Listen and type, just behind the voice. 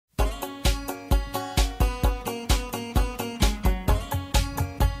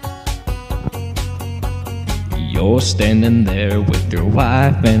You're standing there with your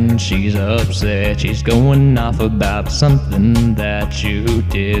wife and she's upset. She's going off about something that you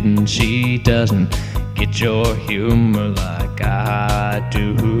did, and she doesn't get your humor like I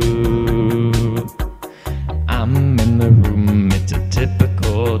do. I'm in the room, it's a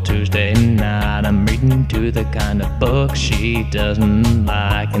typical Tuesday night. I'm reading to the kind of book she doesn't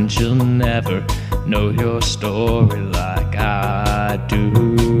like, and she'll never know your story like I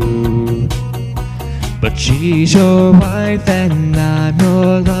do. But she's your wife and I'm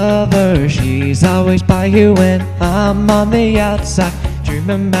your lover. She's always by you when I'm on the outside,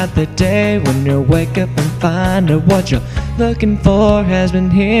 dreaming about the day when you wake up and find that what you're looking for has been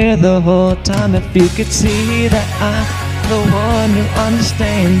here the whole time. If you could see that I'm the one who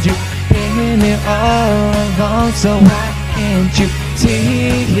understands you, been here all along, so why can't you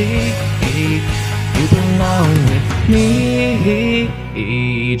see you belong with me?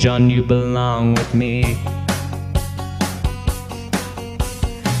 John, you belong with me.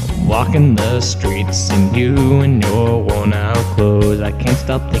 Walking the streets in you and your worn out clothes, I can't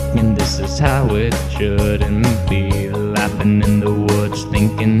stop thinking this is how it shouldn't be. Laughing in the woods,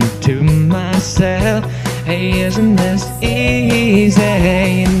 thinking to myself, hey, isn't this easy?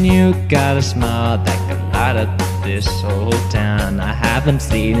 And you got a smile that could light up this whole town. I haven't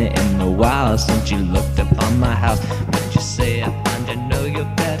seen it in a while since you looked upon my house. When you say I find you know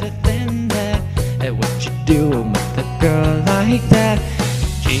you're better than that, at what you doing with a girl like that?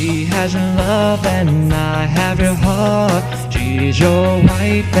 She has your love and I have your heart. She's your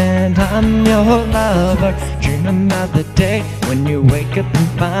wife and I'm your lover, dreaming about the day when you wake up and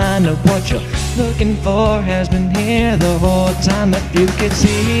find out what you're looking for has been here the whole time. If you could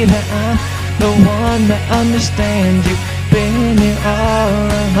see that I'm the one that understands you, been here all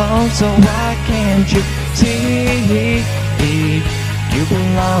along, so why can't you see you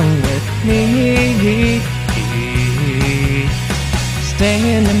belong with me?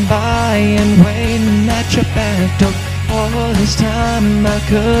 Standing by and waiting at your back door all this time, how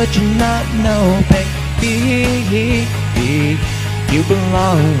could you not know, baby? You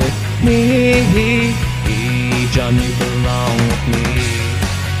belong with me, John, you belong with me.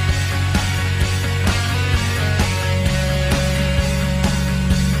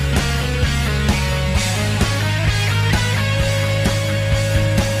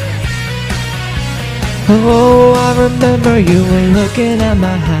 Oh, I remember you were looking at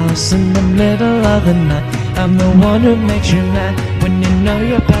my house in the middle of the night. I'm the one who makes you mad when you know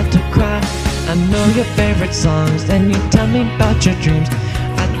you're about to cry. I know your favorite songs, then you tell me about your dreams.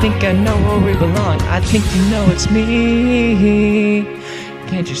 I think I know where we belong, I think you know it's me.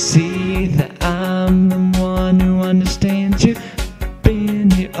 Can't you see that I'm the one who understands you? Been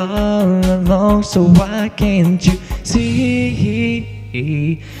here all along, so why can't you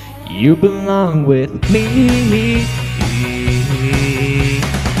see you belong with me?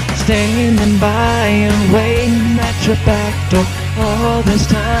 Standing by and waiting at your back door all this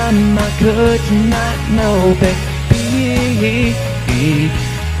time, how could you not know, baby?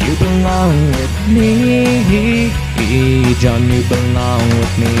 You belong with me, John, you belong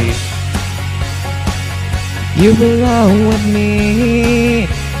with me. You belong with me.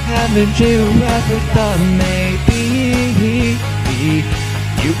 Haven't you ever thought maybe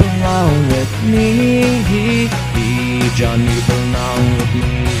you belong with me, John, you belong with me.